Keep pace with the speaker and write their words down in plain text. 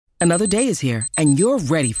Another day is here, and you're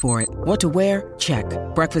ready for it. What to wear? Check.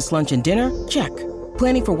 Breakfast, lunch, and dinner? Check.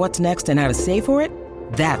 Planning for what's next and how to save for it?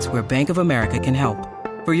 That's where Bank of America can help.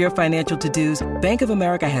 For your financial to-dos, Bank of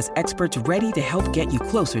America has experts ready to help get you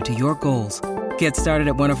closer to your goals. Get started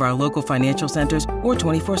at one of our local financial centers or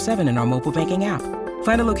 24/7 in our mobile banking app.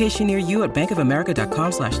 Find a location near you at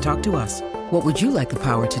bankofamerica.com/talktous. What would you like the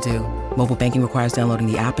power to do? Mobile banking requires downloading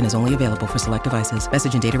the app and is only available for select devices.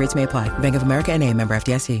 Message and data rates may apply. Bank of America N.A., member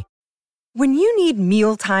FDIC. When you need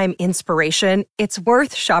mealtime inspiration, it's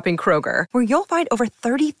worth shopping Kroger, where you'll find over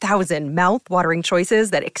 30,000 mouth-watering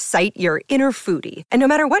choices that excite your inner foodie. And no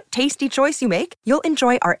matter what tasty choice you make, you'll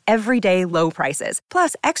enjoy our everyday low prices,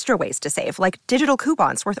 plus extra ways to save, like digital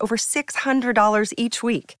coupons worth over $600 each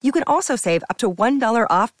week. You can also save up to $1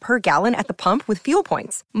 off per gallon at the pump with fuel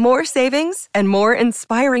points. More savings and more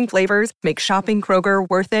inspiring flavors make shopping Kroger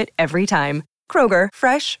worth it every time. Kroger,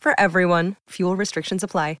 fresh for everyone. Fuel restrictions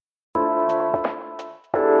apply.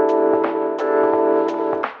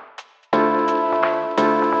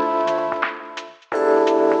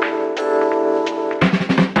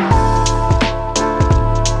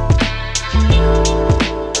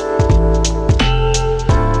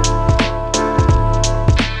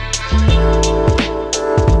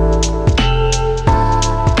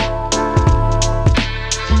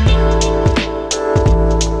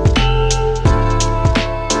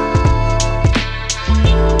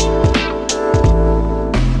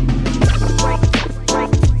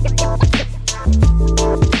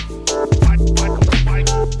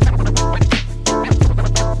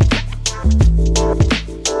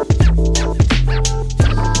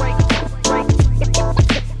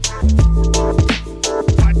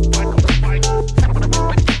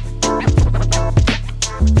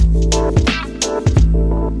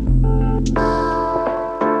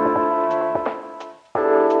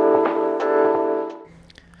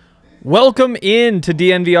 Welcome in to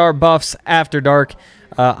DNVR Buffs After Dark.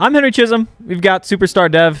 I'm Henry Chisholm. We've got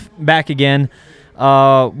Superstar Dev back again. We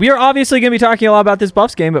are obviously going to be talking a lot about this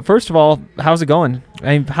Buffs game, but first of all, how's it going?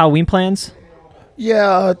 Any Halloween plans?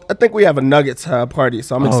 Yeah, I think we have a Nuggets party,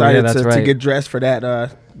 so I'm excited to get dressed for that.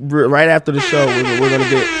 Right after the show, we're going to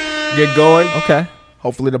get going. Okay.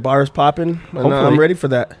 Hopefully the bar is popping, and I'm ready for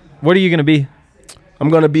that. What are you going to be? I'm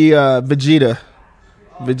going to be Vegeta.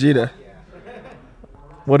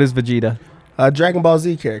 What is Vegeta? Dragon Ball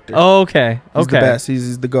Z character. Oh, okay. He's the best.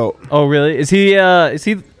 He's the GOAT. Oh, really? Is he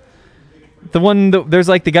the one there's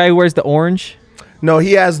like the guy who wears the orange? No,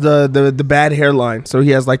 he has the bad hairline. So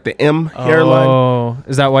he has like the M hairline. Oh,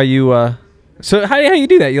 is that why you so how you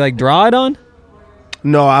do that? You like draw it on?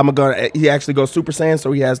 No, he actually goes Super Saiyan,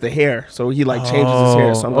 so he has the hair. So he like changes his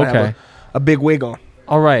hair. So I'm going to have a big wig on.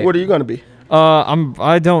 All right. What are you going to be?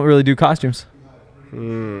 I don't really do costumes.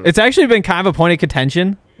 It's actually been kind of a point of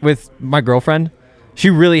contention with my girlfriend. She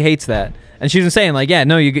really hates that, and she's been saying like, "Yeah,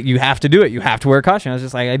 no, you have to do it. You have to wear a costume." I was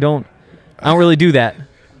just like, I don't really do that.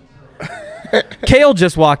 Kale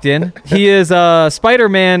just walked in. He is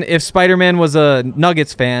Spider-Man. If Spider-Man was a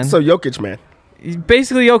Nuggets fan, so Jokic man,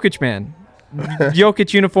 basically Jokic man,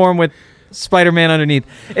 Jokic uniform with Spider-Man underneath.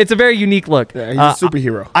 It's a very unique look. Yeah, he's a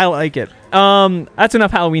superhero. I like it. That's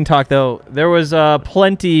enough Halloween talk, though. There was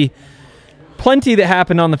plenty that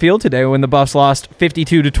happened on the field today when the Buffs lost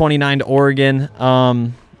 52-29 to Oregon.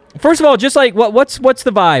 First of all, just like what's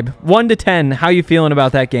the vibe? 1 to 10, how you feeling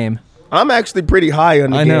about that game? I'm actually pretty high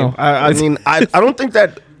on the game. Know. I mean, I don't think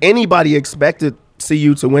that anybody expected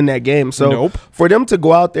CU to win that game. So for them to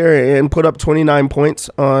go out there and put up 29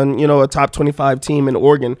 points on, a top 25 team in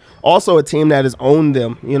Oregon, also a team that has owned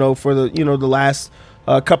them, for the last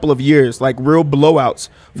couple of years, like real blowouts.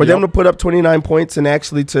 For them to put up 29 points and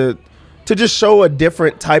actually to just show a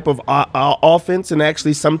different type of offense and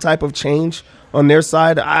actually some type of change on their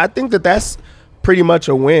side, I think that's pretty much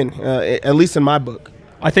a win, at least in my book.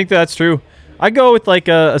 I think that's true. I go with like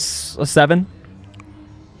a 7.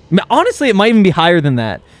 Honestly, it might even be higher than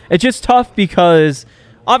that. It's just tough because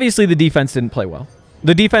obviously the defense didn't play well.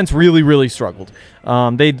 The defense really, really struggled.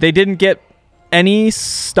 They didn't get any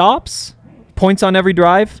stops, points on every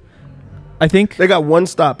drive. I think they got one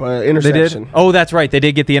stop, interception. They did? Oh, that's right. They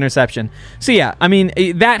did get the interception. So, yeah, I mean,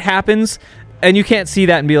 that happens, and you can't see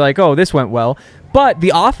that and be like, oh, this went well. But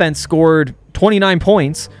the offense scored 29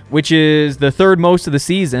 points, which is the third most of the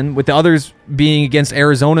season, with the others being against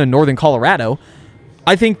Arizona and Northern Colorado.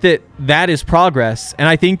 I think that is progress, and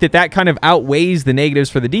I think that kind of outweighs the negatives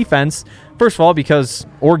for the defense. First of all, because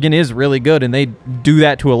Oregon is really good, and they do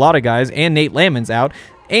that to a lot of guys, and Nate Landman's out,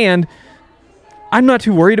 and I'm not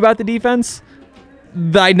too worried about the defense.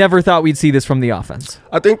 I never thought we'd see this from the offense.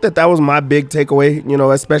 I think that was my big takeaway,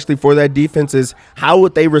 especially for that defense, is how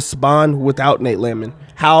would they respond without Nate Landman?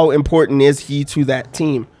 How important is he to that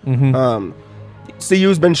team?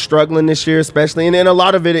 CU's been struggling this year, especially, and then a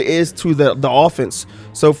lot of it is to the offense.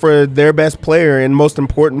 So for their best player and most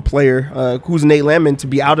important player, who's Nate Landman, to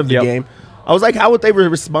be out of the game, I was like, how would they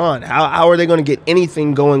respond? How are they going to get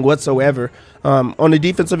anything going whatsoever? On the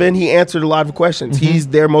defensive end, he answered a lot of questions. He's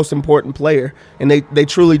their most important player, and they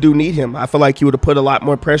truly do need him. I feel like he would have put a lot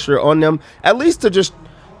more pressure on them, at least to just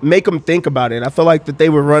make them think about it. I feel like that they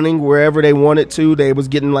were running wherever they wanted to. They was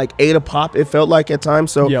getting like 8 a pop, it felt like at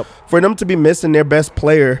times. So for them to be missing their best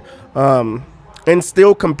player and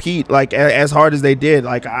still compete like as hard as they did,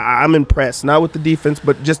 like I'm impressed. Not with the defense,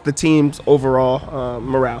 but just the team's overall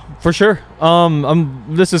morale. For sure.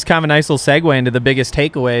 This is kind of a nice little segue into the biggest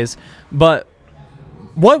takeaways. But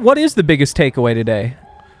what is the biggest takeaway today?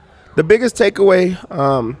 The biggest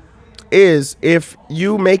takeaway is if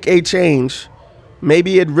you make a change,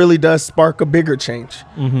 maybe it really does spark a bigger change.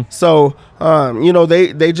 So,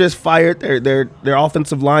 they just fired their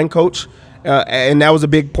offensive line coach, and that was a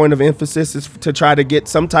big point of emphasis, is to try to get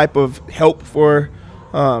some type of help for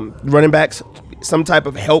running backs, some type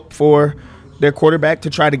of help for their quarterback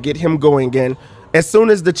to try to get him going again. As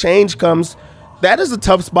soon as the change comes, that is a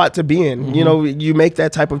tough spot to be in. You make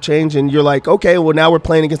that type of change, and you're like, okay, well, now we're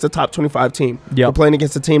playing against a top 25 team. We're playing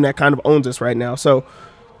against a team that kind of owns us right now. So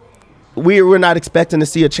we're not expecting to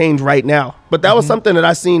see a change right now. But that was something that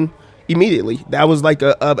I seen immediately. That was like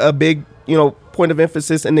a big, point of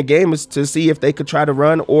emphasis in the game, is to see if they could try to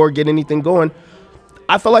run or get anything going.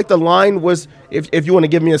 I feel like the line was, if you want to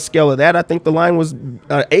give me a scale of that, I think the line was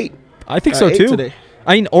 8. I think so too. Today.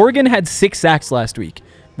 I mean, Oregon had 6 sacks last week.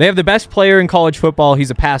 They have the best player in college football. He's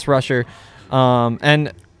a pass rusher.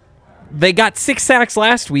 And they got 6 sacks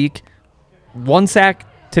last week, 1 sack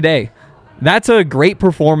today. That's a great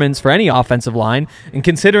performance for any offensive line. And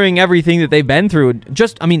considering everything that they've been through,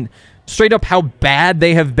 straight up how bad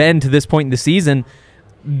they have been to this point in the season,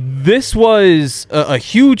 this was a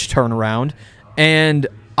huge turnaround. And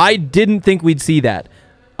I didn't think we'd see that.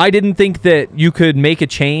 I didn't think that you could make a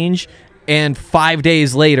change and 5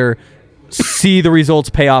 days later see the results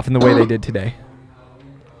pay off in the way they did today.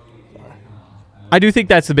 I do think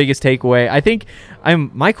that's the biggest takeaway. I think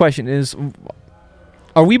my question is,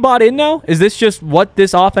 are we bought in now? Is this just what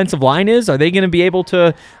this offensive line is? Are they going to be able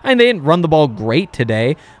to... they didn't run the ball great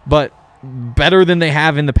today, but better than they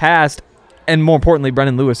have in the past. And more importantly,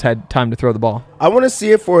 Brendan Lewis had time to throw the ball. I want to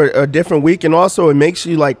see it for a different week, and also it makes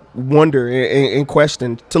you wonder and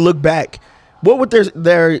question, to look back. What would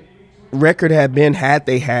their record have been had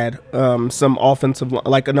they had some offensive,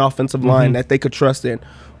 an offensive line that they could trust in?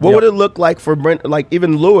 What would it look like for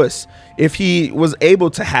even Lewis, if he was able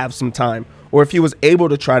to have some time, or if he was able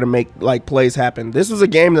to try to make plays happen? This was a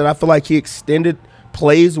game that I feel like he extended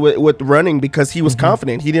plays with running because he was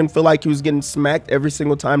confident. He didn't feel like he was getting smacked every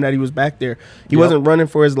single time that he was back there. He wasn't running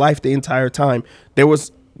for his life the entire time. There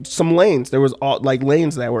was some lanes. There was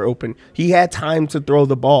lanes that were open. He had time to throw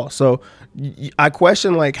the ball. So I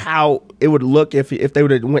question how it would look if they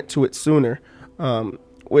would have went to it sooner,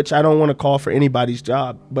 which I don't want to call for anybody's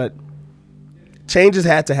job, but changes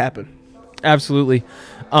had to happen. Absolutely.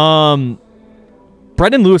 Brendan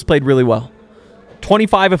Lewis played really well.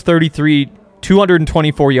 25 of 33,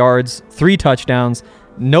 224 yards, 3 touchdowns,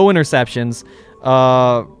 no interceptions.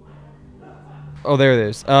 There it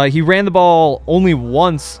is. He ran the ball only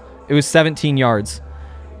once. It was 17 yards.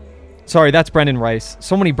 Sorry, that's Brendan Rice.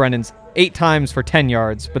 So many Brendans. 8 times for 10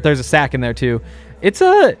 yards, but there's a sack in there too. It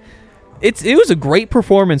was a great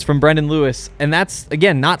performance from Brendan Lewis, and that's,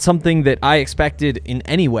 again, not something that I expected in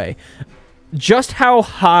any way. Just how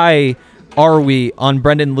high are we on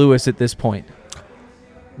Brendan Lewis at this point?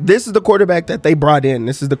 This is the quarterback that they brought in.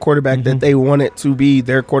 This is the quarterback that they wanted to be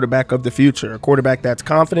their quarterback of the future. A quarterback that's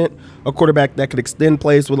confident, a quarterback that could extend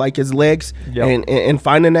plays with his legs and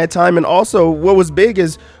finding that time. And also what was big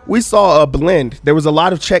is we saw a blend. There was a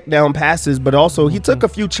lot of check down passes, but also he took a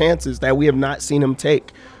few chances that we have not seen him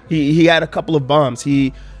take. He had a couple of bombs.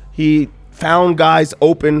 He found guys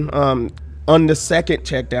open on the second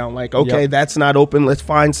check down. That's not open. Let's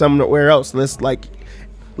find somewhere else.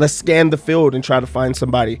 Let's scan the field and try to find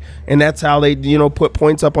somebody. And that's how they, put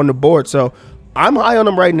points up on the board. So I'm high on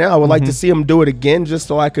him right now. I would like to see him do it again just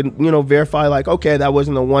so I could, verify that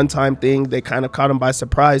wasn't a one-time thing. They kind of caught him by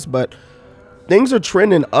surprise. But things are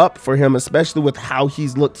trending up for him, especially with how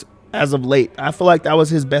he's looked as of late. I feel like that was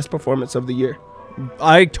his best performance of the year.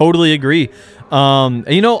 I totally agree.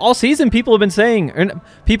 All season people have been saying,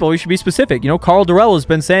 we should be specific. Carl Durrell has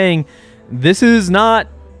been saying this is not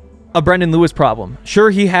a Brendan Lewis problem. Sure,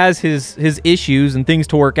 he has his issues and things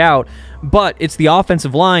to work out, but it's the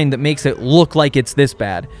offensive line that makes it look like it's this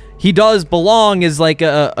bad. He does belong as like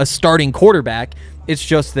a starting quarterback. It's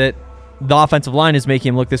just that the offensive line is making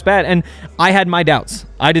him look this bad. And I had my doubts.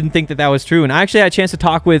 I didn't think that was true. And I actually had a chance to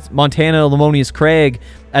talk with Montana Lamonius Craig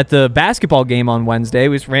at the basketball game on Wednesday.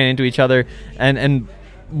 We just ran into each other. And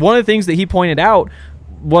one of the things that he pointed out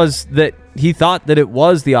was that he thought that it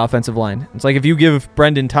was the offensive line. It's like if you give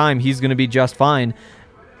Brendan time, he's going to be just fine.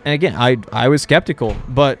 And again, I was skeptical.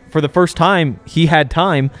 But for the first time, he had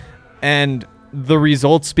time, and the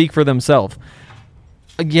results speak for themselves.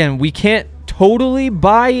 Again, we can't totally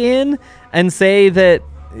buy in and say that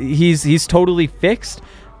he's totally fixed,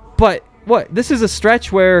 but this is a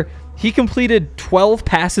stretch where he completed 12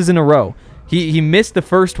 passes in a row. He missed the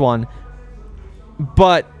first one,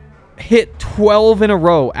 but hit 12 in a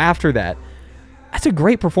row after that. That's a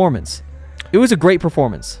great performance. It was a great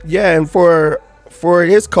performance. Yeah, and for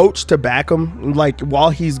his coach to back him, like while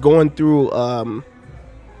he's going through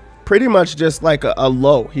pretty much just like a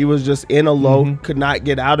low. He was just in a low, could not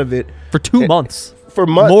get out of it. For 2 months. For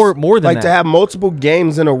months. More than like that. To have multiple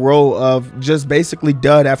games in a row of just basically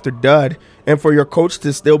dud after dud, and for your coach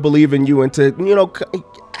to still believe in you and to,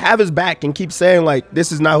 have his back and keep saying, like,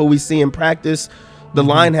 this is not who we see in practice. The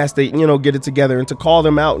line has to, get it together, and to call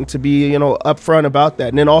them out and to be, upfront about that.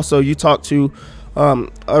 And then also you talk to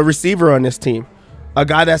a receiver on this team, a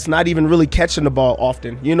guy that's not even really catching the ball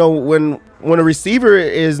often. When a receiver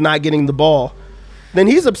is not getting the ball, then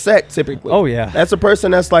he's upset typically. Oh, yeah. That's a person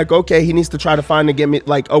that's like, okay, he needs to try to find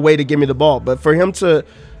a way to give me the ball. But for him to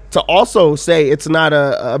also say it's not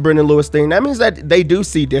a Brendan Lewis thing, that means that they do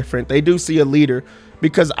see different. They do see a leader,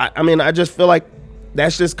 because I just feel like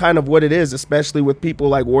that's just kind of what it is, especially with people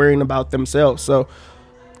like worrying about themselves. So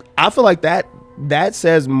I feel like that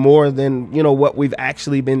says more than, what we've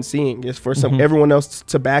actually been seeing, is for everyone else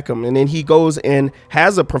to back him. And then he goes and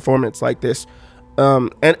has a performance like this.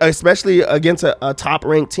 And especially against a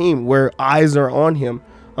top-ranked team where eyes are on him,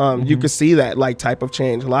 you could see that like type of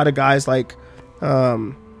change. A lot of guys like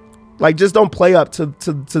just don't play up to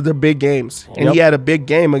the big games, and he had a big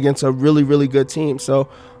game against a really, really good team. So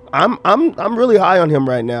I'm really high on him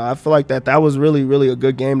right now. I feel like that was really, really a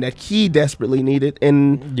good game that he desperately needed,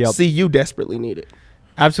 and CU desperately needed.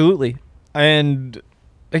 Absolutely. And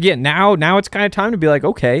again, now it's kind of time to be like,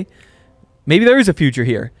 okay, maybe there is a future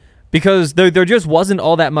here. Because there just wasn't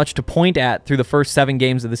all that much to point at through the first 7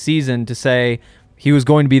 games of the season to say he was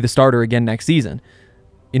going to be the starter again next season.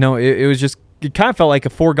 It kind of felt like a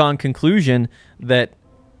foregone conclusion that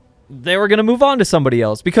they were going to move on to somebody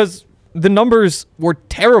else, because the numbers were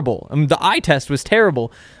terrible. I mean, the eye test was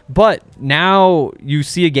terrible. But now you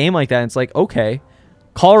see a game like that, and it's like, okay,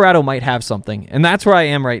 Colorado might have something. And that's where I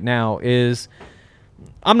am right now. Is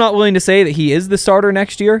I'm not willing to say that he is the starter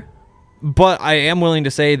next year, but I am willing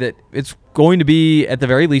to say that it's going to be, at the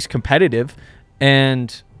very least, competitive,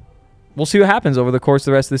 and we'll see what happens over the course of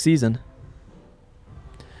the rest of the season.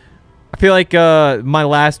 I feel like my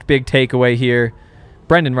last big takeaway here,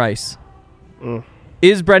 Brendan Rice.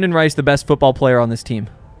 Is Brendan Rice the best football player on this team?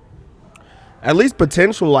 At least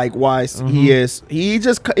potential wise, he is. He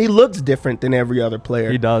looks different than every other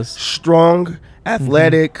player. He does. Strong,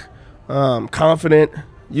 athletic, confident.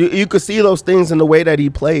 You could see those things in the way that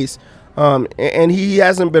he plays. And he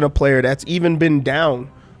hasn't been a player that's even been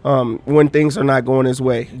down when things are not going his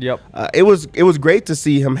way. Yep. It was great to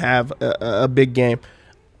see him have a big game.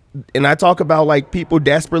 And I talk about like people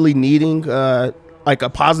desperately needing like a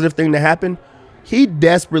positive thing to happen. He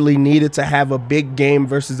desperately needed to have a big game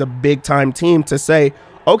versus a big time team to say,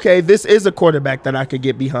 okay, this is a quarterback that I could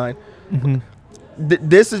get behind.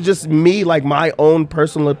 This is just me, like my own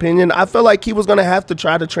personal opinion. I feel like he was going to have to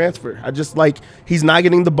try to transfer. I just like, he's not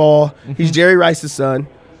getting the ball. He's Jerry Rice's son.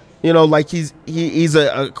 He's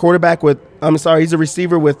a quarterback he's a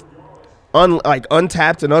receiver with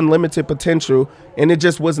untapped and unlimited potential, and it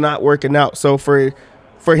just was not working out. So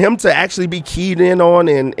for him to actually be keyed in on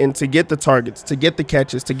and to get the targets, to get the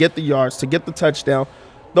catches, to get the yards, to get the touchdown,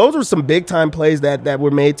 those were some big time plays that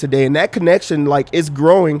were made today. And that connection is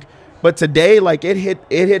growing. But today, it hit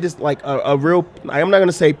is like a real, I'm not going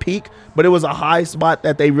to say peak, but it was a high spot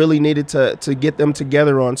that they really needed to get them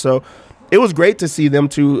together on. So it was great to see them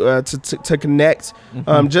to connect,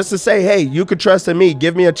 just to say, hey, you could trust in me,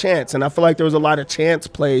 give me a chance. And I feel like there was a lot of chance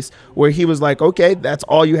plays where he was like, okay, that's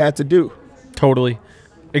all you had to do. Totally.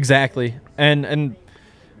 Exactly. And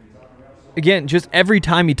again, just every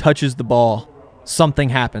time he touches the ball, something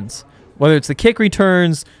happens. Whether it's the kick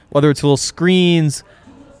returns, whether it's little screens,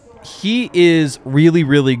 he is really,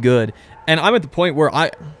 really good. And I'm at the point where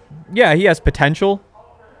he has potential.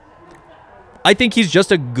 I think he's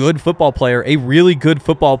just a good football player, a really good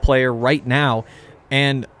football player right now.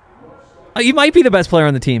 And he might be the best player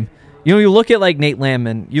on the team. You know, you look at like Nate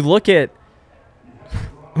Landman, you look at,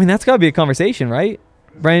 I mean, that's got to be a conversation, right?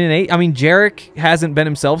 Brandon Nate. I mean, Jarek hasn't been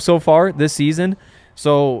himself so far this season.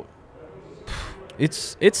 So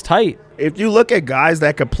it's tight. If you look at guys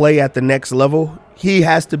that could play at the next level, he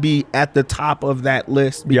has to be at the top of that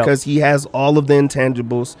list because he has all of the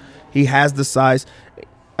intangibles. He has the size.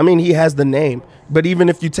 I mean, he has the name. But even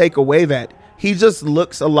if you take away that, he just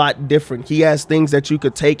looks a lot different. He has things that you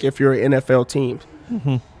could take if you're an NFL team.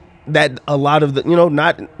 Mm-hmm. That a lot of the,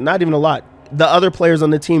 not even a lot, the other players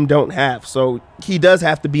on the team don't have. So he does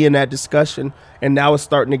have to be in that discussion, and now it's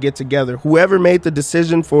starting to get together. Whoever made the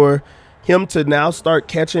decision for him to now start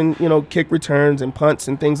catching, kick returns and punts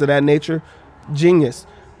and things of that nature, genius.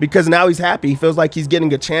 Because now he's happy. He feels like he's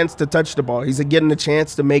getting a chance to touch the ball. He's getting a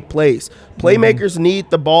chance to make plays. Playmakers need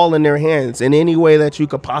the ball in their hands in any way that you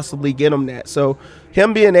could possibly get them that. So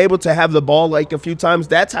him being able to have the ball like a few times,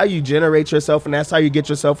 that's how you generate yourself and that's how you get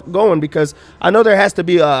yourself going. Because I know there has to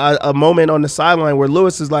be a moment on the sideline where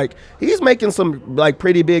Lewis is like, he's making some like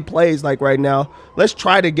pretty big plays like right now. Let's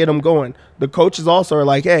try to get him going. The coaches also are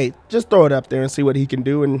like, hey, just throw it up there and see what he can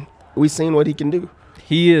do. And we've seen what he can do.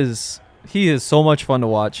 He is so much fun to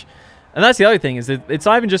watch. And that's the other thing, is it's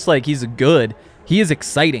not even just like he's good. He is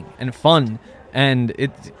exciting and fun. And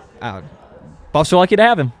Buffs are lucky to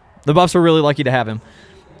have him. The Buffs are really lucky to have him.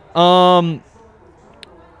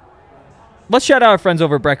 Let's shout out our friends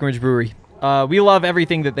over at Breckenridge Brewery. We love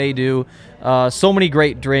everything that they do. So many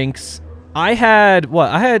great drinks. I had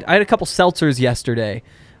a couple seltzers yesterday.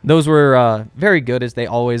 Those were very good, as they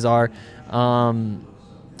always are. I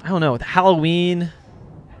don't know, with Halloween,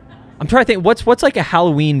 I'm trying to think, what's like a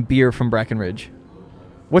Halloween beer from Breckenridge?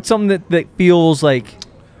 What's something that feels like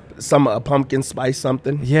a pumpkin spice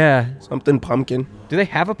something? Yeah. Something pumpkin. Do they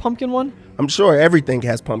have a pumpkin one? I'm sure everything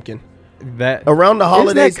has pumpkin. That around the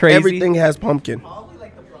holidays, everything has pumpkin. Probably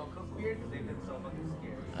like the Broncos beer because they've been so fucking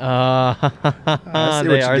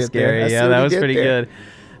scary. They are scary. Yeah, that was pretty good.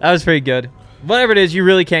 That was pretty good. Whatever it is, you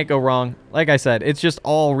really can't go wrong. Like I said, it's just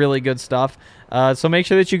all really good stuff. So make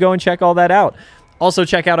sure that you go and check all that out. Also,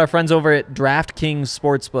 check out our friends over at DraftKings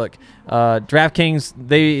Sportsbook. DraftKings,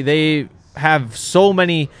 they have so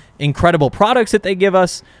many incredible products that they give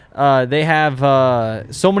us. They have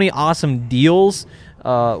so many awesome deals.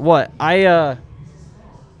 Here's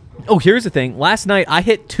the thing. Last night, I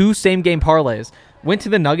hit 2 same-game parlays. Went to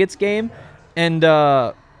the Nuggets game and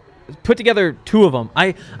put together 2 of them.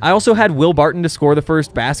 I also had Will Barton to score the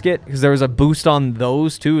first basket because there was a boost on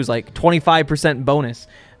those, too. It was like 25% bonus.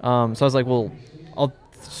 So I was like, well, I'll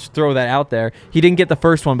throw that out there. He didn't get the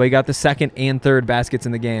first one, but he got the second and third baskets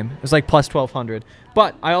in the game. It was like plus 1,200.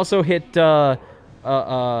 But I also hit same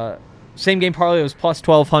game parlay. It was plus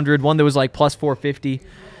 1,200. One that was like plus 450.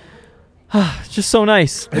 It's just so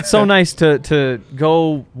nice. It's so nice to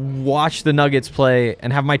go watch the Nuggets play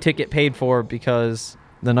and have my ticket paid for because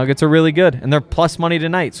the Nuggets are really good, and they're plus money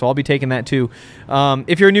tonight, so I'll be taking that too.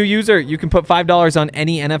 If you're a new user, you can put $5 on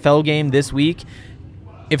any NFL game this week.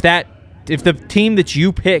 If the team that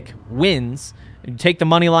you pick wins, you take the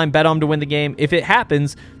money line, bet on them to win the game. If it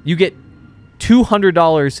happens, you get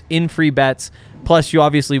 $200 in free bets, plus you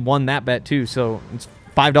obviously won that bet too, so it's a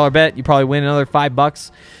 $5 bet. You probably win another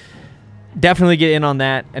 $5. Definitely get in on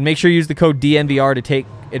that, and make sure you use the code DNVR to take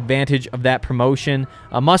advantage of that promotion.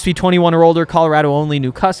 Must be 21 or older, Colorado only,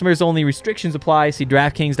 new customers only, restrictions apply. See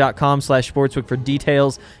DraftKings.com/sportsbook for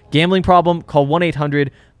details. Gambling problem? Call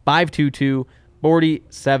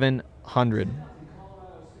 1-800-522-4700.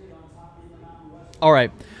 All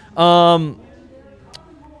right.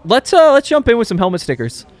 Let's jump in with some helmet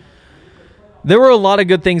stickers. There were a lot of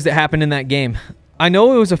good things that happened in that game. I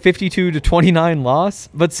know it was a 52-29 loss,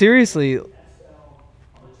 but seriously,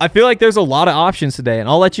 I feel like there's a lot of options today, and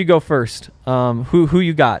I'll let you go first. Who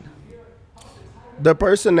you got? The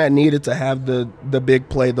person that needed to have the big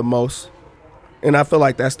play the most, and I feel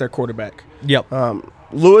like that's their quarterback. Yep.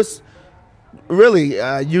 Lewis, really,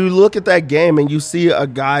 you look at that game and you see a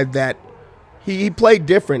guy that he played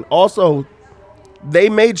different. Also, they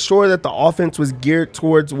made sure that the offense was geared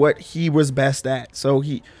towards what he was best at. So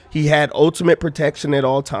he had ultimate protection at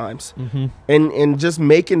all times. Mm-hmm. And just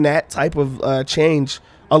making that type of change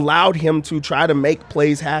allowed him to try to make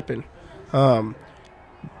plays happen.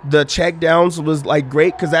 The check downs was like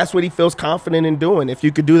great because that's what he feels confident in doing. If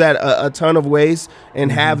you could do that a ton of ways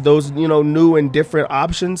and have those, new and different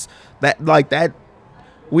options, that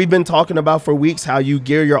we've been talking about for weeks, how you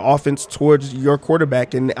gear your offense towards your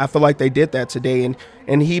quarterback. And I feel like they did that today.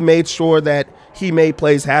 And he made sure that he made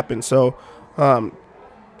plays happen. So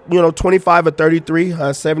 25 of 33,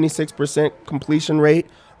 76% completion rate,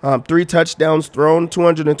 3 touchdowns thrown,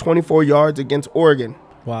 224 yards against Oregon.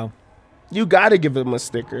 Wow. You got to give him a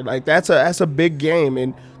sticker. Like, that's a big game,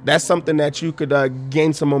 and that's something that you could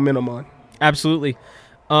gain some momentum on. Absolutely.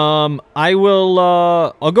 I'll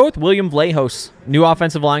go with William Vlahos, new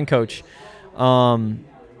offensive line coach.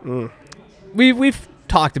 We've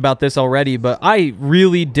talked about this already, but I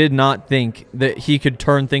really did not think that he could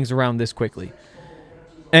turn things around this quickly.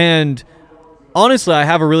 And honestly, I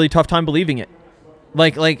have a really tough time believing it.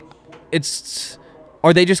 Like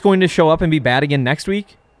are they just going to show up and be bad again next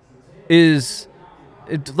week? It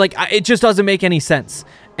just doesn't make any sense.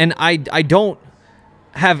 And I don't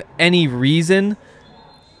have any reason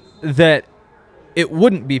that it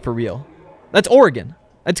wouldn't be for real. That's Oregon.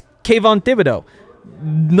 That's Kayvon Thibodeau.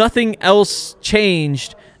 Nothing else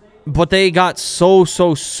changed, but they got so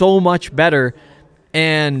much better,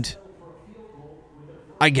 and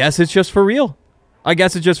I guess it's just for real.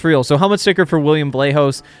 So helmet sticker for William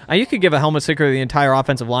Vlahos. You could give a helmet sticker to the entire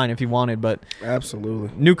offensive line if you wanted, but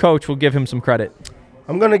absolutely, new coach will give him some credit.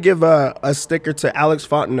 I'm going to give a sticker to Alex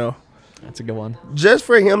Fontenot. That's a good one. Just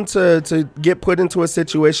for him to get put into a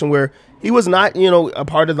situation where he was not, a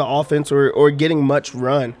part of the offense or getting much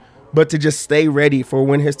run, but to just stay ready for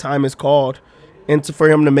when his time is called and for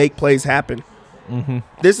him to make plays happen. Mm-hmm.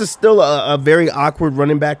 This is still a very awkward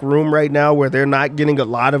running back room right now where they're not getting a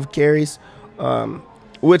lot of carries,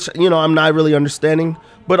 which, I'm not really understanding.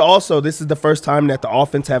 But also, this is the first time that the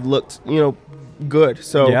offense have looked, good.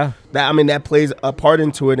 So yeah. that plays a part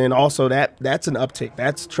into it, and also that's an uptick.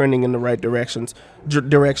 That's trending in the right direction.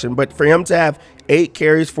 But for him to have 8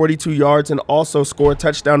 carries, 42 yards, and also score a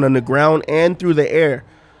touchdown on the ground and through the air,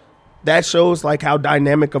 that shows like how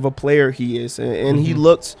dynamic of a player he is, and he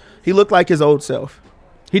looked like his old self.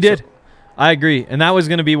 He did. I agree, and that was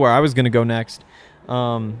going to be where I was going to go next.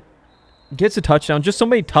 Gets a touchdown, just so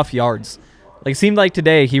many tough yards. Like, it seemed like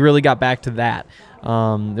today he really got back to that.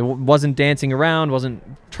 It wasn't dancing around, wasn't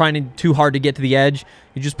trying too hard to get to the edge.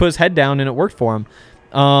 He just put his head down, and it worked for him.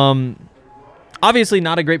 Obviously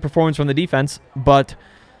not a great performance from the defense, but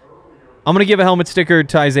I'm going to give a helmet sticker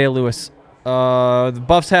to Isaiah Lewis. The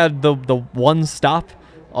Buffs had the one stop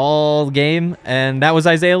all game, and that was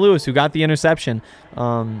Isaiah Lewis who got the interception.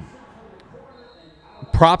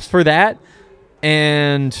 Props for that,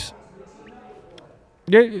 and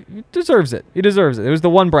he deserves it. It was the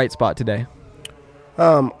one bright spot today.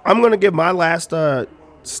 I'm going to give my last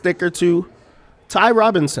sticker to Ty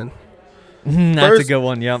Robinson. That's a good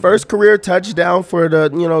one, yeah. First career touchdown for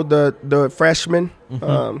the freshman,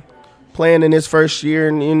 playing in his first year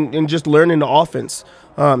and just learning the offense.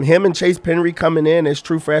 Him and Chase Penry coming in as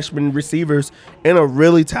true freshman receivers in a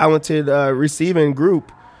really talented receiving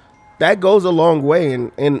group. That goes a long way,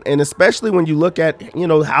 and especially when you look at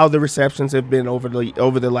how the receptions have been over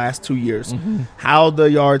the last 2 years, how the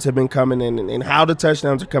yards have been coming in, and how the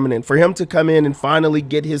touchdowns are coming in. For him to come in and finally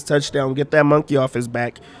get his touchdown, get that monkey off his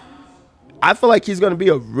back, I feel like he's going to be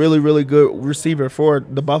a really, really good receiver for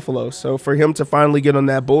the Buffaloes. So for him to finally get on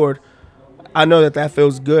that board, I know that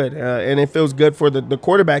feels good, and it feels good for the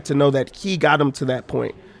quarterback to know that he got him to that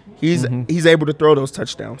point. He's able to throw those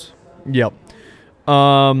touchdowns. Yep.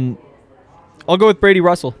 I'll go with Brady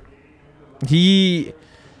Russell. He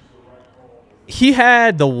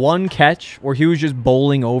had the one catch where he was just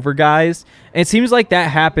bowling over guys, and it seems like that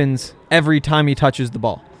happens every time he touches the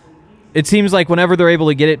ball. It seems like whenever they're able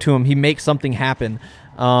to get it to him, he makes something happen.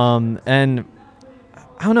 And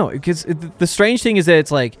I don't know, because the strange thing is that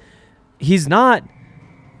it's like he's not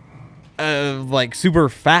like super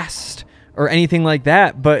fast or anything like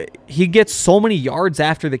that, but he gets so many yards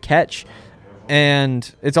after the catch.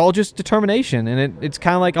 And it's all just determination, and it's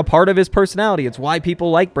kind of like a part of his personality. It's why people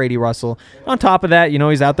like Brady Russell. On top of that,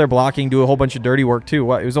 he's out there blocking, do a whole bunch of dirty work too.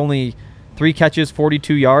 It was only 3 catches,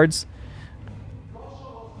 42 yards.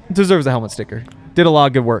 Deserves a helmet sticker. Did a lot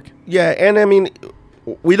of good work. Yeah, and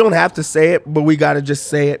we don't have to say it, but we got to just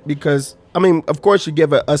say it because, of course you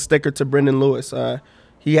give a sticker to Brendan Lewis.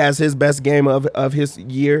 He has his best game of his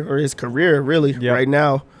year or his career, really, right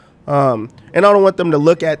now. And I don't want them to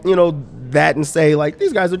look at, that and say, like,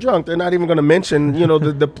 these guys are drunk. They're not even going to mention,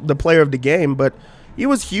 the player of the game. But he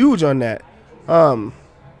was huge on that.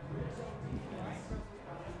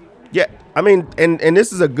 Yeah, and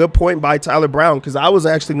this is a good point by Tyler Brown because I was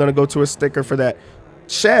actually going to go to a sticker for that.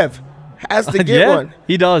 Chev has to get one.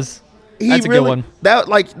 He does. That's a good one.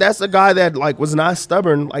 That's a guy that was not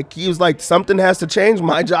stubborn. Like, he was like, something has to change.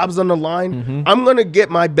 My job's on the line. I'm going to get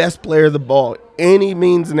my best player the ball any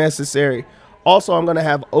means necessary. Also, I'm going to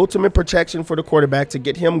have ultimate protection for the quarterback to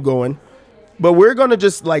get him going. But we're gonna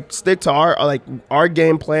just like stick to our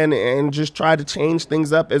game plan and just try to change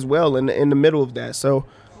things up as well in the middle of that. So,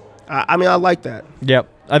 I mean, I like that. Yep,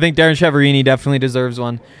 I think Darren Chiaverini definitely deserves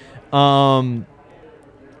one.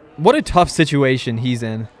 What a tough situation he's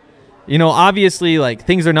in. You know, obviously, like,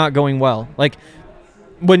 things are not going well. Like,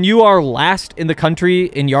 when you are last in the country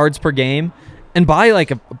in yards per game, and by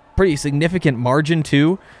like a pretty significant margin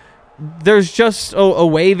too, there's just a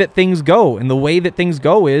way that things go, and the way that things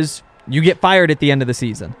go is you get fired at the end of the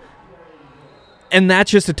season. And that's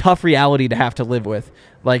just a tough reality to have to live with.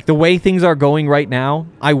 Like, the way things are going right now,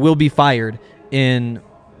 I will be fired in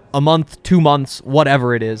a month, 2 months,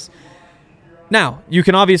 whatever it is. Now, you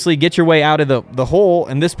can obviously get your way out of the hole,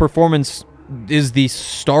 and this performance is the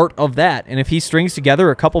start of that. And if he strings together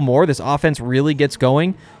a couple more, this offense really gets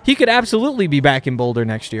going, he could absolutely be back in Boulder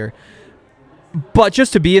next year. But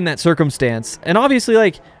just to be in that circumstance, and obviously,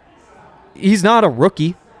 like, he's not a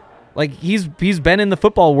rookie. Like, he's been in the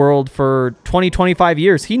football world for 20, 25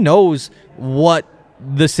 years. He knows what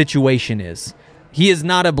the situation is. He is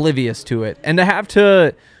not oblivious to it. And to have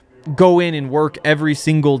to go in and work every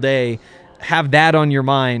single day, have that on your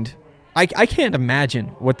mind, I can't imagine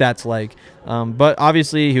what that's like. But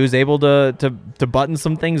obviously, he was able to button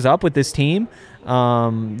some things up with this team.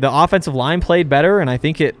 The offensive line played better, and I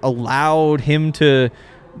think it allowed him to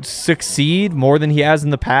succeed more than he has in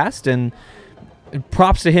the past. And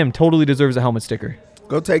props to him. Totally deserves a helmet sticker.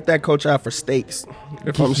 Go take that coach out for steaks.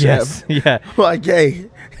 If I'm yes, Chev. Yeah. Like, hey,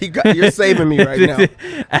 you're saving me right now.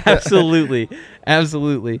 Absolutely.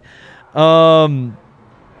 Absolutely. I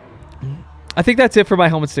think that's it for my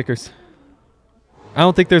helmet stickers. I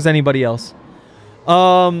don't think there's anybody else.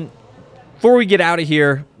 Before we get out of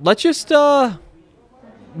here, let's just talk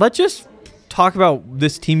about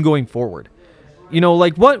this team going forward. You know,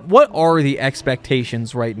 like, what are the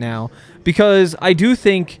expectations right now? Because I do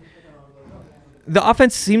think the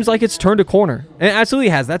offense seems like it's turned a corner. And it absolutely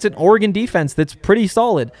has. That's an Oregon defense that's pretty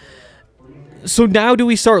solid. So now do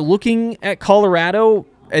we start looking at Colorado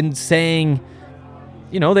and saying,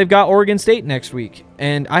 you know, they've got Oregon State next week.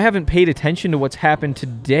 And I haven't paid attention to what's happened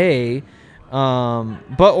today.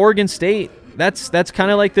 But Oregon State, that's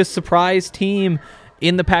kind of like this surprise team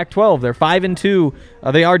in the Pac-12. They're 5-2.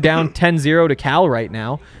 They are down 10-0 to Cal right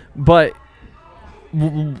now. But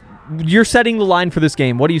you're setting the line for this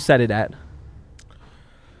game. What do you set it at?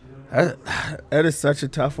 That is such a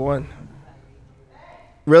tough one.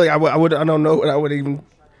 Really, I don't know what I would even.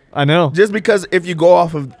 I know. Just because if you go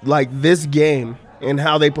off of like this game and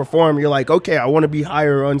how they perform, you're like, okay, I want to be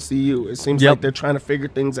higher on CU. It seems like they're trying to figure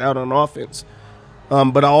things out on offense.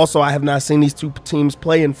 But I have not seen these two teams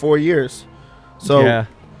play in 4 years. So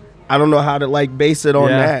I don't know how to like base it on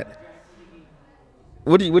that.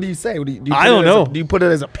 What do you say? I don't know. Do you put it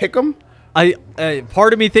as a pick'em?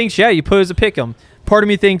 Part of me thinks, you put it as a pick'em. Part of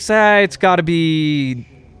me thinks, it's got to be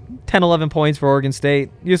 10, 11 points for Oregon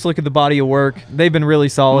State. You just look at the body of work. They've been really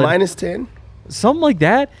solid. -10? Something like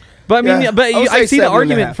that. But I mean, I see the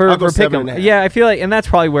argument for pick'em. Yeah, I feel like, and that's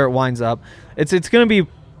probably where it winds up. It's going to be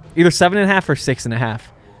either 7.5 or 6.5.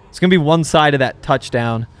 It's going to be one side of that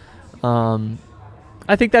touchdown.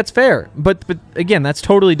 I think that's fair. But again, that's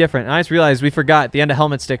totally different. And I just realized we forgot at the end of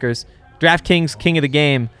helmet stickers. DraftKings King of the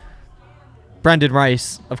Game, Brendan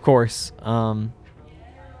Rice, of course. It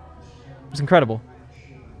was incredible.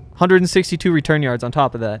 162 return yards on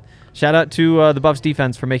top of that. Shout out to the Buffs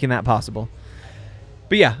defense for making that possible.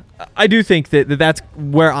 But yeah, I do think that's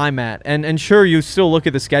where I'm at. And sure, you still look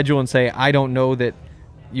at the schedule and say, I don't know that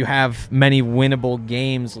you have many winnable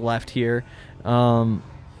games left here.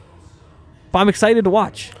 But I'm excited to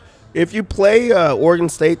watch. If you play Oregon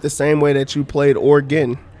State the same way that you played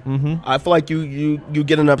Oregon, I feel like you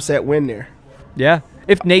get an upset win there. Yeah.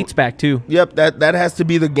 If Nate's back too. Yep, that has to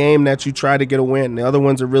be the game that you try to get a win. The other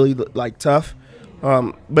ones are really like tough.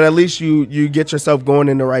 But at least you get yourself going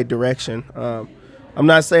in the right direction. I'm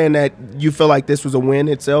not saying that you feel like this was a win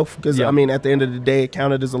itself because, I mean, at the end of the day, it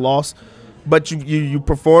counted as a loss. But you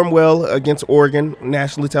perform well against Oregon,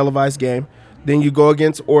 nationally televised game. Then you go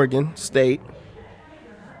against Oregon State.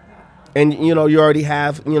 And, you know, you already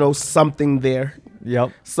have, you know, something there.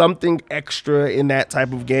 Yep. Something extra in that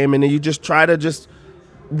type of game. And then you just try to just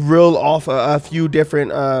reel off a few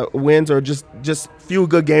different wins or just few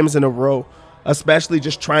good games in a row, especially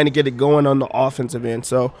just trying to get it going on the offensive end.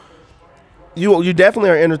 So you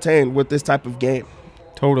definitely are entertained with this type of game.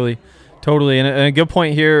 Totally. And a good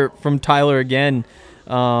point here from Tyler again,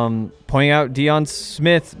 pointing out Deion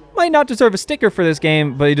Smith might not deserve a sticker for this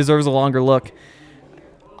game, but he deserves a longer look.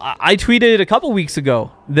 I tweeted a couple weeks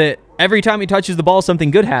ago that every time he touches the ball, something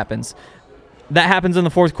good happens. that happens in the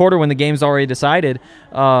fourth quarter when the game's already decided.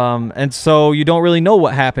 And so you don't really know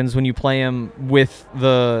what happens when you play him with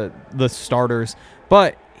the starters.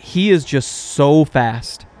 But he is just so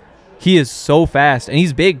fast. He is so fast, and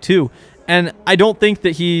he's big too. And I don't think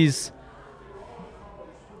he's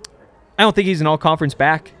an all-conference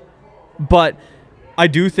back, but I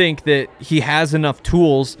do think that he has enough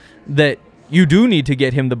tools that you do need to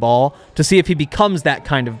get him the ball to see if he becomes that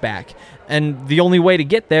kind of back. And the only way to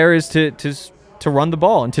get there is to run the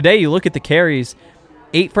ball. And today you look at the carries,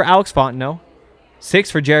 8 for Alex Fontenot, 6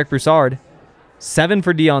 for Jarek Broussard, 7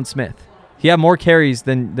 for Deion Smith. He had more carries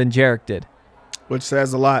than Jarek did. Which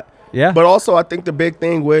says a lot. Yeah. But also I think the big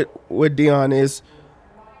thing with Deion is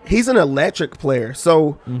he's an electric player.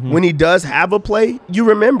 So when he does have a play, you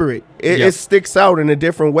remember it. It sticks out in a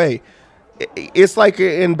different way. It's like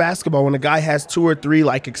in basketball when a guy has 2 or 3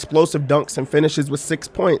 like explosive dunks and finishes with 6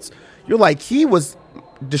 points. You're like, he was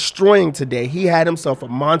destroying today. He had himself a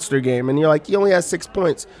monster game. And you're like, he only has 6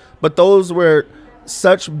 points. But those were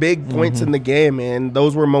such big points in the game, and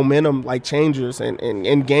those were momentum like changers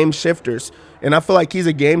and game shifters. And I feel like he's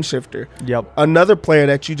a game shifter. Yep. Another player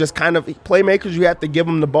that you just kind of playmakers, you have to give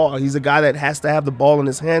him the ball. He's a guy that has to have the ball in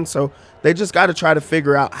his hand, so they just got to try to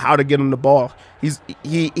figure out how to get him the ball. He's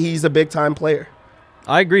a big time player.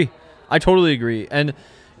 I agree. I totally agree. And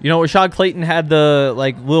Rashad Clayton had the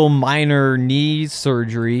like little minor knee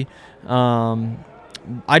surgery.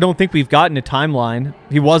 I don't think we've gotten a timeline.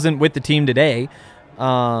 He wasn't with the team today.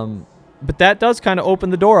 But that does kind of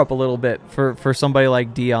open the door up a little bit for somebody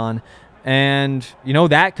like Deion. And,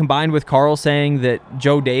 that combined with Carl saying that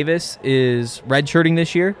Joe Davis is redshirting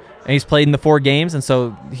this year, and he's played in the 4 games, and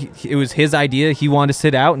so it was his idea. He wanted to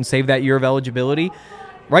sit out and save that year of eligibility.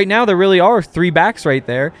 Right now, there really are 3 backs right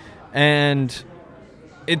there, and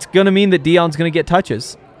it's going to mean that Deion's going to get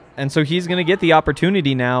touches. And so he's going to get the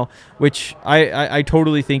opportunity now, which I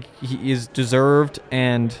totally think he is deserved,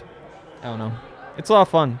 and I don't know. It's a lot of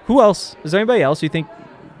fun. Who else? Is there anybody else you think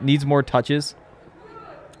needs more touches?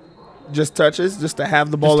 Just touches, just to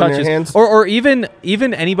have the ball in their hands, or even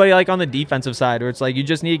anybody like on the defensive side, where it's like you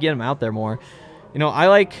just need to get him out there more. I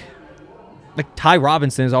like Ty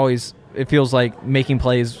Robinson is always, it feels like, making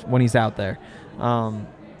plays when he's out there.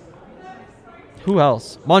 Who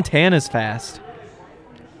else? Montana's fast.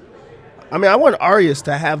 I mean, I want Arias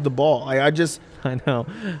to have the ball. I know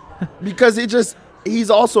because he's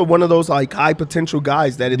also one of those like high potential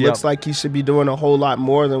guys that it looks like he should be doing a whole lot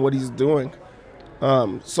more than what he's doing.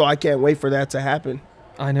 So I can't wait for that to happen.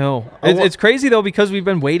 I know. It's crazy, though, because we've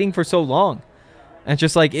been waiting for so long. And it's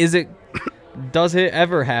just like, does it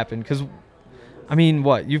ever happen? Because, I mean,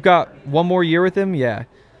 what? You've got one more year with him? Yeah.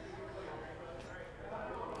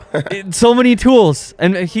 So many tools.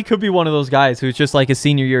 And he could be one of those guys who's just like his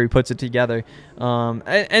senior year, he puts it together.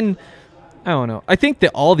 And I don't know. I think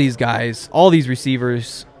that all these guys, all these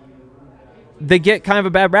receivers, they get kind of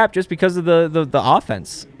a bad rap just because of the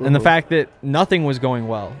offense and the fact that nothing was going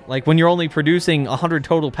well. Like when you're only producing 100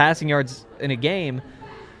 total passing yards in a game,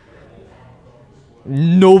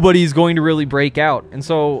 nobody's going to really break out. And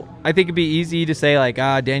so I think it'd be easy to say like,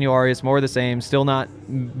 Daniel Arias, more of the same, still not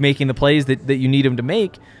making the plays that you need him to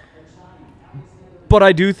make. But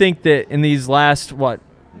I do think that in these last,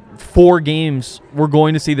 4 games, we're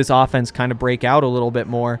going to see this offense kind of break out a little bit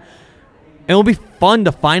more. And it'll be fun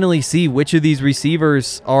to finally see which of these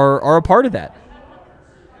receivers are a part of that.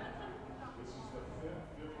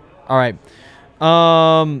 All right.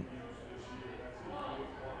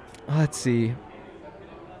 Let's see.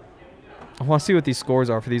 I want to see what these scores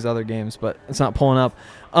are for these other games, but it's not pulling up.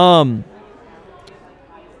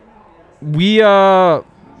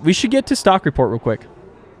 We should get to stock report real quick.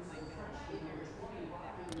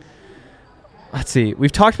 Let's see.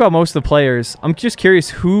 We've talked about most of the players. I'm just curious,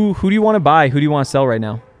 who do you want to buy? Who do you want to sell right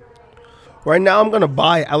now? Right now, I'm going to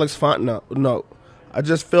buy Alex Fontenot. No, I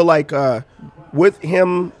just feel like with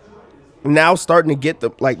him now starting to get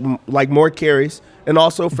the like more carries, and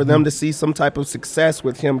also for them to see some type of success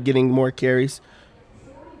with him getting more carries,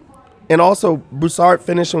 and also Broussard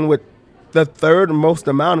finishing with the 3rd most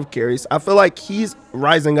amount of carries. I feel like he's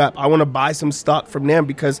rising up. I want to buy some stock from them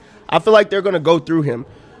because I feel like they're going to go through him.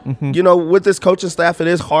 With this coaching staff, it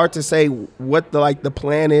is hard to say what the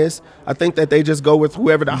plan is. I think that they just go with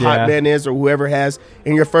whoever the hot man is, or whoever has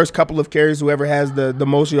in your first couple of carries, whoever has the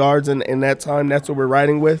most yards in that time. That's what we're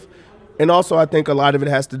riding with. And also, I think a lot of it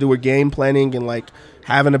has to do with game planning and like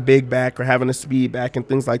having a big back or having a speed back and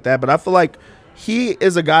things like that. But I feel like he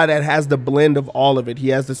is a guy that has the blend of all of it. He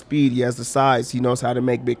has the speed, he has the size, he knows how to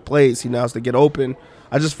make big plays, he knows to get open.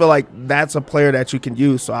 I just feel like that's a player that you can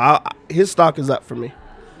use. So his stock is up for me.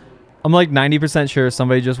 I'm like 90% sure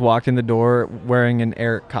somebody just walked in the door wearing an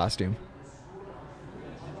Eric costume.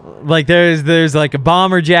 Like there's like a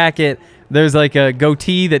bomber jacket. There's like a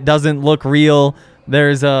goatee that doesn't look real.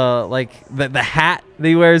 There's like the hat that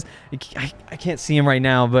he wears. I can't see him right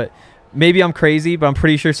now, but maybe I'm crazy, but I'm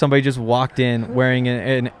pretty sure somebody just walked in wearing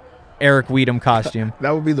an Eric Weedham costume. That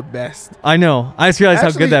would be the best. I know. I just realized how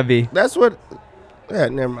good that'd be. That's what. Yeah,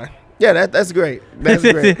 never mind. Yeah, that's great. That's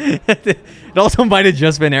great. It also might have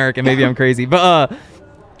just been Eric, and maybe I'm crazy, but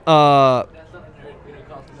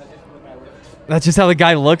that's just how the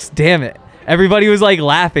guy looks. Damn it! Everybody was like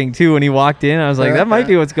laughing too when he walked in. I was like, that might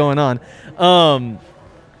be what's going on.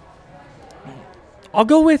 I'll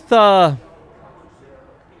go with.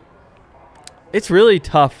 It's really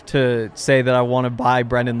tough to say that I want to buy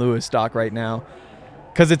Brendan Lewis stock right now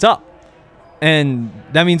because it's up, and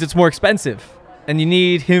that means it's more expensive. And you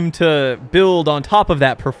need him to build on top of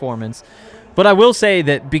that performance. But I will say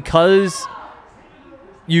that because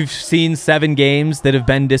you've seen 7 games that have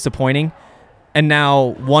been disappointing and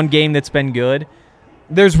now 1 game that's been good,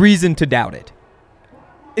 there's reason to doubt it.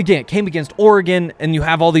 Again, it came against Oregon, and you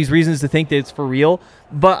have all these reasons to think that it's for real.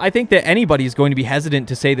 But I think that anybody is going to be hesitant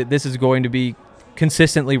to say that this is going to be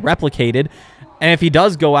consistently replicated. And if he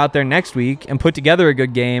does go out there next week and put together a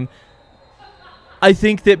good game, I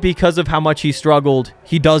think that because of how much he struggled,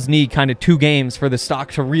 he does need kind of 2 games for the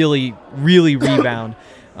stock to really, really rebound.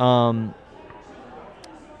 So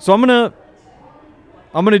I'm gonna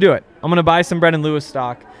do it. I'm gonna buy some Brendan Lewis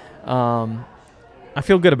stock. I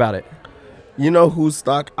feel good about it. You know whose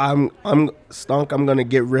stock I'm gonna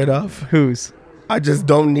get rid of? Whose? I just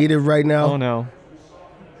don't need it right now. Oh no.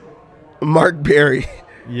 Mark Berry.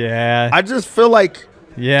 Yeah. I just feel like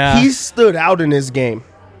he stood out in this game.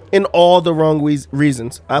 In all the wrong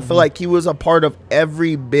reasons. I feel like he was a part of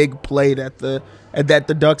every big play that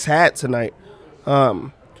the Ducks had tonight.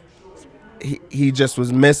 He just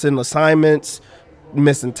was missing assignments,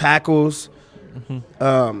 missing tackles.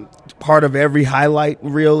 Part of every highlight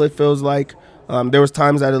reel, it feels like. There was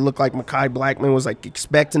times that it looked like Mekhi Blackman was like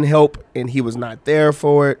expecting help and he was not there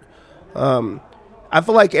for it. I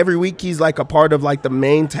feel like every week he's like a part of like the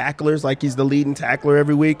main tacklers, like he's the leading tackler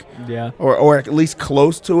every week. Yeah. Or at least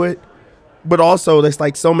close to it. But also there's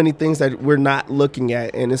like so many things that we're not looking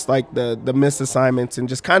at, and it's like the missed assignments and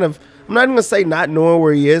just kind of, I'm not even gonna say not knowing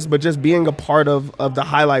where he is, but just being a part of the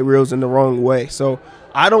highlight reels in the wrong way. So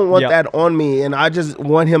I don't want that on me, and I just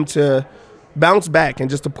want him to bounce back and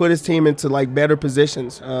just to put his team into like better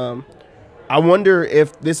positions. I wonder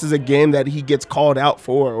if this is a game that he gets called out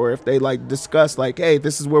for, or if they like discuss like, hey,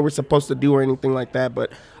 this is what we're supposed to do or anything like that.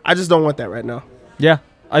 But I just don't want that right now. Yeah,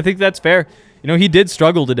 I think that's fair. You know, he did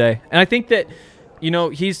struggle today. And I think that, you know,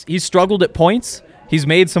 he's struggled at points. He's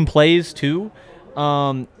made some plays too.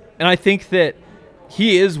 And I think that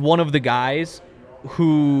he is one of the guys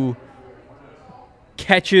who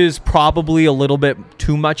catches probably a little bit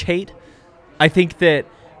too much hate. I think that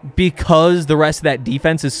because the rest of that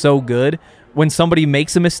defense is so good, when somebody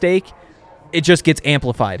makes a mistake, it just gets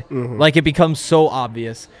amplified. Like it becomes so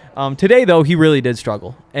obvious. Today, though, he really did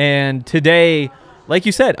struggle. And today, like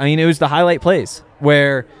you said, I mean, it was the highlight plays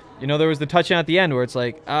where, you know, there was the touchdown at the end where it's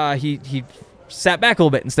like he sat back a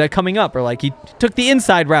little bit instead of coming up, or like he took the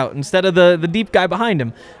inside route instead of the deep guy behind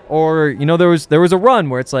him. Or, you know, there was a run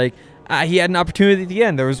where it's like he had an opportunity at the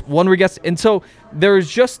end. There was one where he gets, and so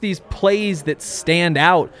there's just these plays that stand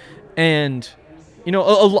out. And, you know,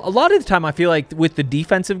 a lot of the time I feel like with the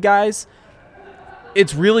defensive guys,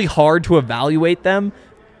 it's really hard to evaluate them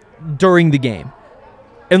during the game.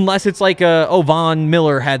 Unless it's like, Von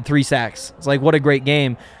Miller had 3 sacks. It's like, what a great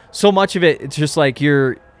game. So much of it, it's just like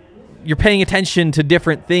you're paying attention to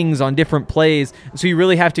different things on different plays. So you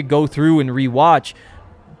really have to go through and rewatch.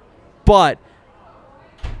 But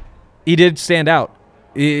he did stand out.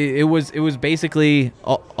 It was basically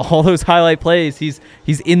all those highlight plays. He's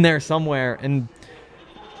in there somewhere, and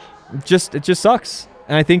it just sucks.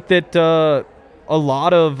 And I think that a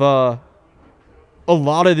lot of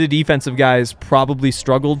the defensive guys probably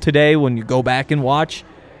struggled today when you go back and watch.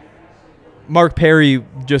 Mark Perry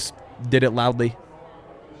just did it loudly.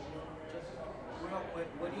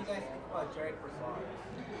 What do you guys think about Jarek Broussard?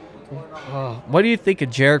 What's going on? What do you think of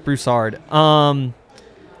Jarek Broussard?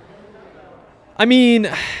 I mean,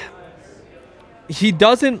 he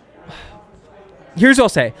doesn't. Here's what I'll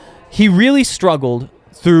say. He really struggled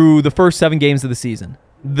through the first 7 games of the season.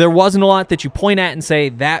 There wasn't a lot that you point at and say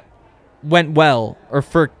that went well, or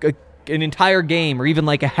for an entire game, or even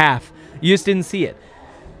like a half. You just didn't see it.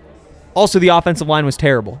 Also, the offensive line was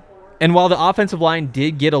terrible. And while the offensive line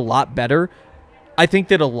did get a lot better, I think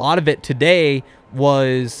that a lot of it today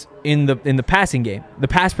was in the passing game. The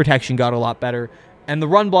pass protection got a lot better, and the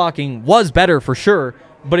run blocking was better for sure,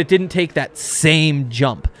 but it didn't take that same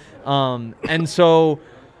jump. And so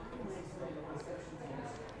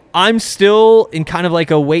I'm still in kind of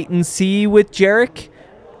like a wait and see with Jarek,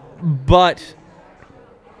 but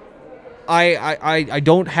I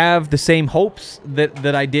don't have the same hopes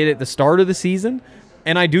that I did at the start of the season,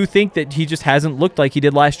 and I do think that he just hasn't looked like he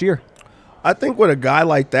did last year. I think with a guy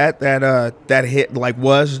like that hit like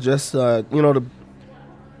was just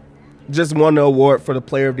just won the award for the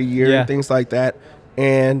Player of the Year and things like that,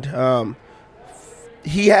 and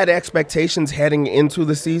he had expectations heading into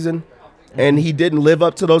the season, and he didn't live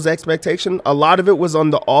up to those expectations. A lot of it was on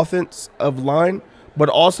the offensive line, but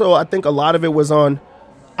also I think a lot of it was on,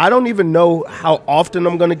 I don't even know how often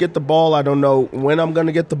I'm going to get the ball. I don't know when I'm going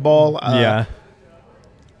to get the ball.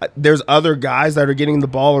 There's other guys that are getting the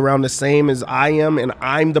ball around the same as I am, and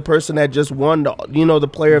I'm the person that just won the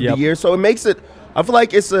Player of the Year. So it makes it, I feel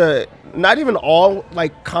like it's not even all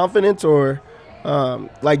like confidence or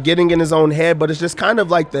like getting in his own head, but it's just kind of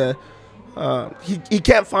like he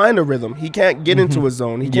can't find a rhythm. He can't get into his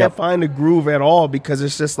zone. He can't find a groove at all, because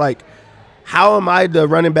it's just like, how am I the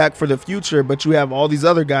running back for the future, but you have all these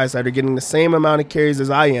other guys that are getting the same amount of carries as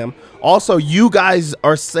I am. Also, you guys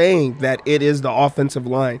are saying that it is the offensive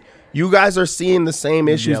line. You guys are seeing the same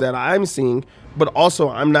issues that I'm seeing, but also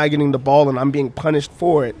I'm not getting the ball and I'm being punished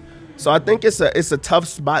for it. So I think it's a tough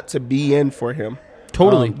spot to be in for him.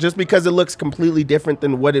 Totally. Just because it looks completely different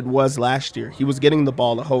than what it was last year. He was getting the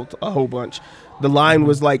ball a whole bunch. The line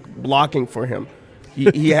was like blocking for him.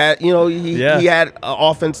 He had he had an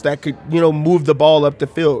offense that could move the ball up the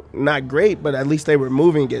field. Not great, but at least they were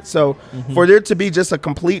moving it. So for there to be just a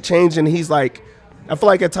complete change, and he's like, I feel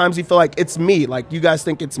like at times he feel like it's me. Like, you guys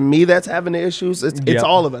think it's me that's having the issues. It's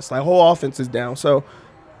all of us. Like, whole offense is down. So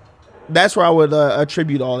that's where I would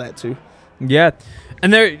attribute all that to. Yeah,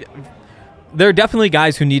 and there are definitely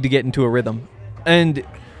guys who need to get into a rhythm, and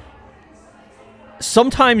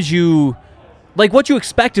sometimes what you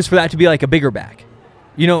expect is for that to be like a bigger back.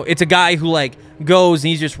 It's a guy who like goes and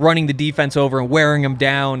he's just running the defense over and wearing them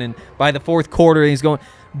down, and by the fourth quarter he's going.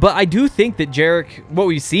 But I do think that Jarek, what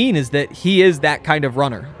we've seen is that he is that kind of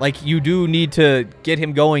runner. Like, you do need to get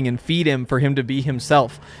him going and feed him for him to be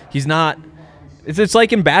himself. He's not. It's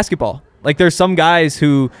like in basketball. Like, there's some guys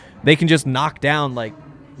who they can just knock down like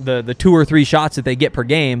the 2 or 3 shots that they get per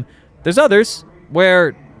game. There's others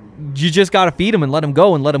where you just got to feed him and let him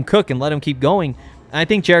go and let him cook and let him keep going. And I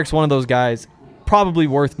think Jarek's one of those guys. Probably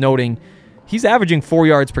worth noting, he's averaging 4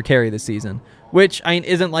 yards per carry this season, which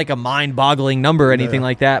isn't like a mind-boggling number or anything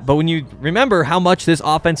like that. But when you remember how much this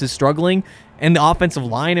offense is struggling, and the offensive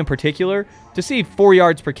line in particular, to see 4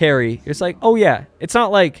 yards per carry, it's like, oh yeah, it's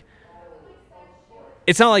not like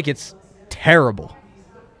it's terrible.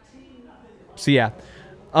 So yeah,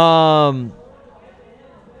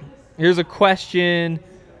 here's a question.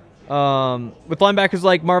 With linebackers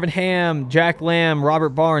like Marvin Ham, Jack Lamb, Robert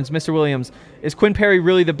Barnes, Mr. Williams, is Quinn Perry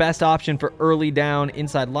really the best option for early down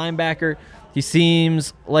inside linebacker? He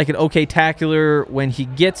seems like an okay tackler when he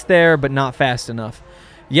gets there, but not fast enough.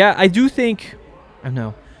 Yeah, I do think, I don't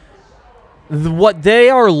know, what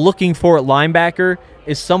they are looking for at linebacker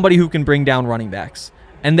is somebody who can bring down running backs.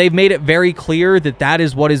 And they've made it very clear that that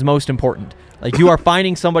is what is most important. Like, you are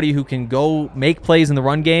finding somebody who can go make plays in the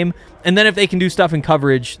run game, and then if they can do stuff in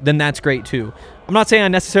coverage, then that's great too. I'm not saying I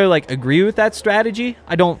necessarily agree with that strategy.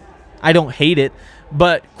 I don't hate it,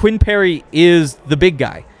 but Quinn Perry is the big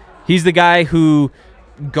guy. He's the guy who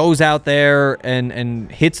goes out there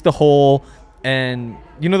and hits the hole. And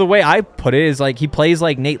the way I put it is like he plays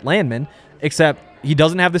like Nate Landman, except he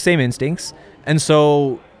doesn't have the same instincts. And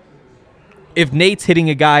so if Nate's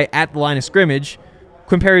hitting a guy at the line of scrimmage,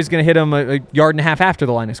 Quinn Perry's going to hit him a yard and a half after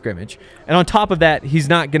the line of scrimmage. And on top of that, he's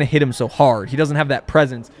not going to hit him so hard. He doesn't have that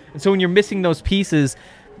presence. And so when you're missing those pieces,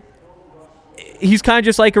 he's kind of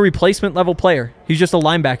just like a replacement level player. He's just a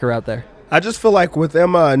linebacker out there. I just feel like with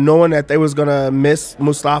them knowing that they was going to miss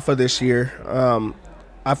Mustafa this year,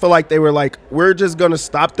 I feel like they were like, we're just going to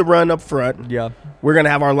stop the run up front. Yeah. We're going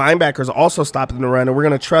to have our linebackers also stopping the run, and we're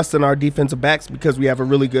going to trust in our defensive backs because we have a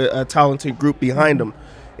really good, talented group behind them.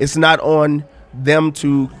 It's not on them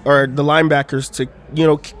or the linebackers to,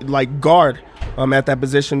 guard at that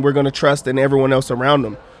position. We're going to trust in everyone else around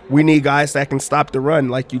them. We need guys that can stop the run,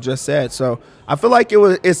 like you just said. So I feel like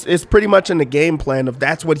it's pretty much in the game plan of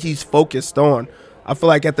that's what he's focused on. I feel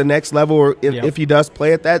like at the next level, or if he does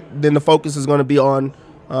play at that, then the focus is going to be on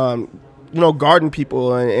guarding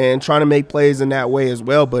people and trying to make plays in that way as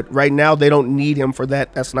well. But right now they don't need him for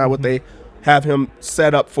that. That's not what they have him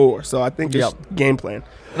set up for. So I think it's game plan.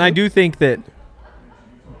 And I do think that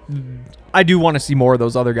I do want to see more of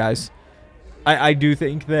those other guys. I do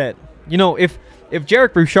think that, if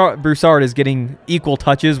Jarek Broussard is getting equal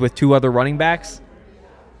touches with 2 other running backs,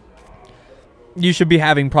 you should be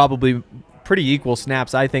having probably pretty equal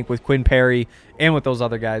snaps, I think, with Quinn Perry and with those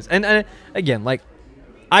other guys. And again,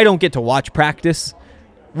 I don't get to watch practice.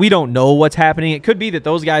 We don't know what's happening. It could be that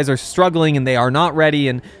those guys are struggling and they are not ready.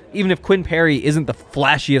 And even if Quinn Perry isn't the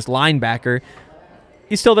flashiest linebacker,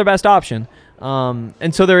 he's still their best option.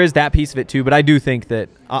 And so there is that piece of it too. But I do think that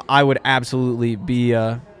I would absolutely be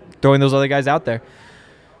throwing those other guys out there.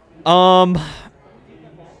 I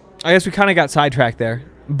guess we kind of got sidetracked there.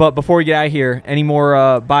 But before we get out of here, any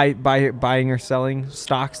more buying or selling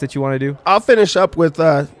stocks that you want to do? I'll finish up with,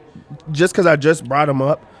 just because I just brought him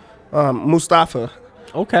up, Mustafa.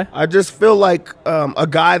 Okay. I just feel like a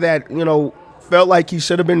guy that, felt like he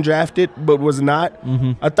should have been drafted but was not.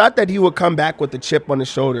 Mm-hmm. I thought that he would come back with a chip on his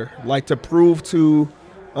shoulder, like to prove to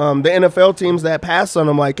the NFL teams that pass on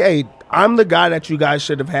him, like, hey, I'm the guy that you guys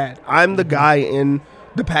should have had. I'm the guy in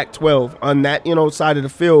the Pac-12 on that, side of the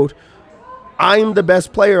field. I'm the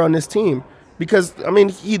best player on this team because,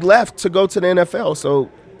 he left to go to the NFL.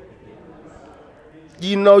 So,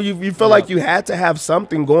 you feel like you had to have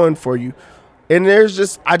something going for you. And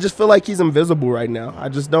I just feel like he's invisible right now. I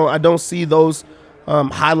don't see those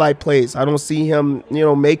highlight plays. I don't see him,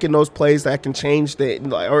 making those plays that can change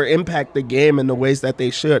or impact the game in the ways that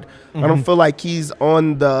they should. Mm-hmm. I don't feel like he's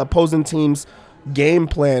on the opposing team's game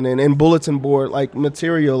plan and bulletin board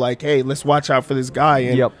material. Like, hey, let's watch out for this guy.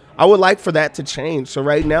 And I would like for that to change. So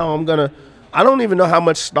right now I don't even know how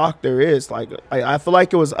much stock there is. I feel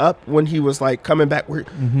like it was up when he was coming back.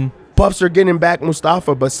 Buffs are getting back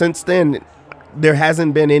Mustafa, but since then there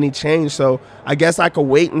hasn't been any change. So I guess I could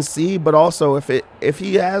wait and see. But also, if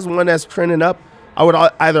he has one that's trending up, I would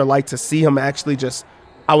either like to see him actually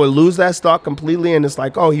I would lose that stock completely, and it's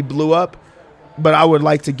he blew up. But I would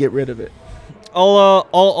like to get rid of it.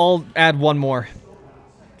 I'll add one more.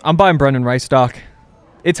 I'm buying Brendan Rice stock.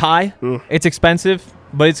 It's high, it's expensive,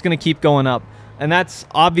 but it's going to keep going up. And that's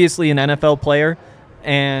obviously an NFL player,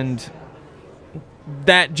 and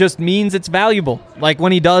that just means it's valuable.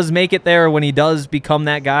 When he does make it there, when he does become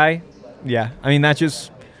that guy, that's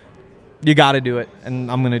just, you got to do it,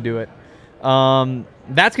 and I'm going to do it.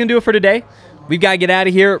 That's going to do it for today. We've got to get out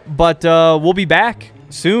of here, but we'll be back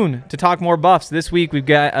soon to talk more Buffs. This week we've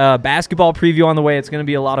got a basketball preview on the way. It's going to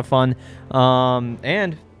be a lot of fun.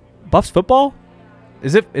 And Buffs football?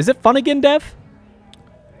 Is it fun again, Dev?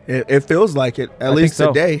 It feels like it, at least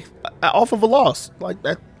today, off of a loss.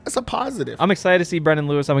 That's a positive. I'm excited to see Brendan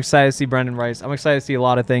Lewis. I'm excited to see Brendan Rice. I'm excited to see a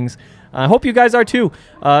lot of things. I hope you guys are too.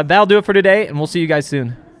 That'll do it for today, and we'll see you guys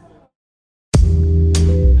soon.